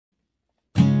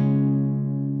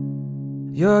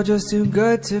You're just too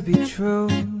good to be true.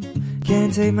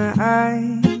 Can't take my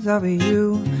eyes off of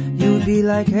you. You'd be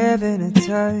like heaven to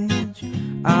touch.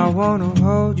 I wanna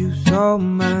hold you so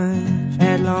much.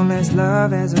 At long last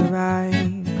love has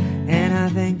arrived, and I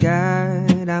thank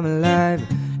God I'm alive.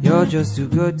 You're just too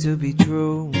good to be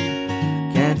true.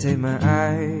 Can't take my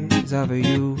eyes off of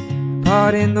you.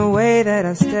 Pardon the way that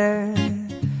I stare,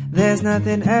 there's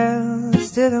nothing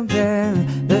else to compare.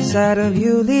 The sight of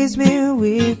you leaves me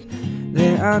weak.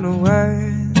 There are no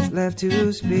words left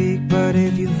to speak. But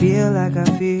if you feel like I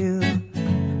feel,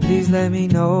 please let me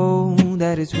know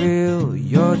that it's real.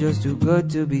 You're just too good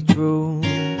to be true.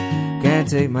 Can't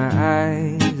take my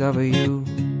eyes off of you.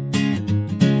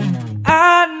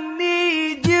 I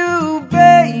need you,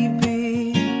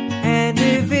 baby, and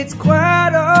if it's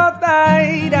quite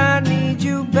alright, I need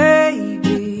you,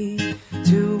 baby,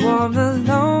 to warm the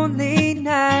lonely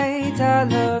nights. I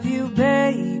love you,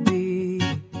 baby.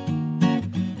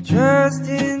 Trust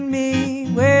in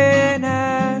me when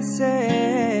I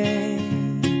say,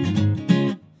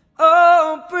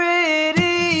 oh,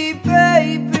 pretty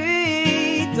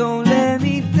baby, don't let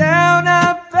me down,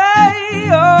 I pray.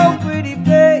 Oh, pretty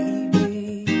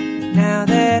baby, now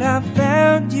that I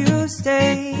found you,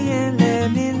 stay and let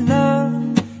me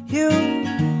love you,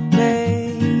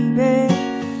 baby.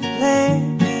 Let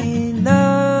me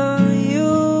love you.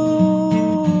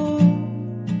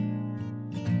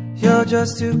 You're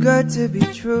just too good to be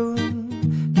true.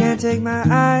 Can't take my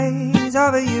eyes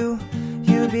off of you.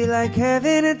 You'd be like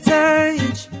heaven to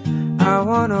touch. I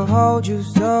wanna hold you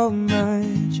so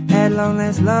much. At long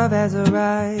last love has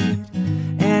arrived,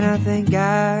 and I thank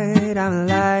God I'm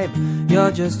alive.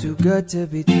 You're just too good to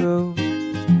be true.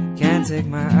 Can't take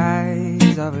my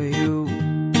eyes off of you.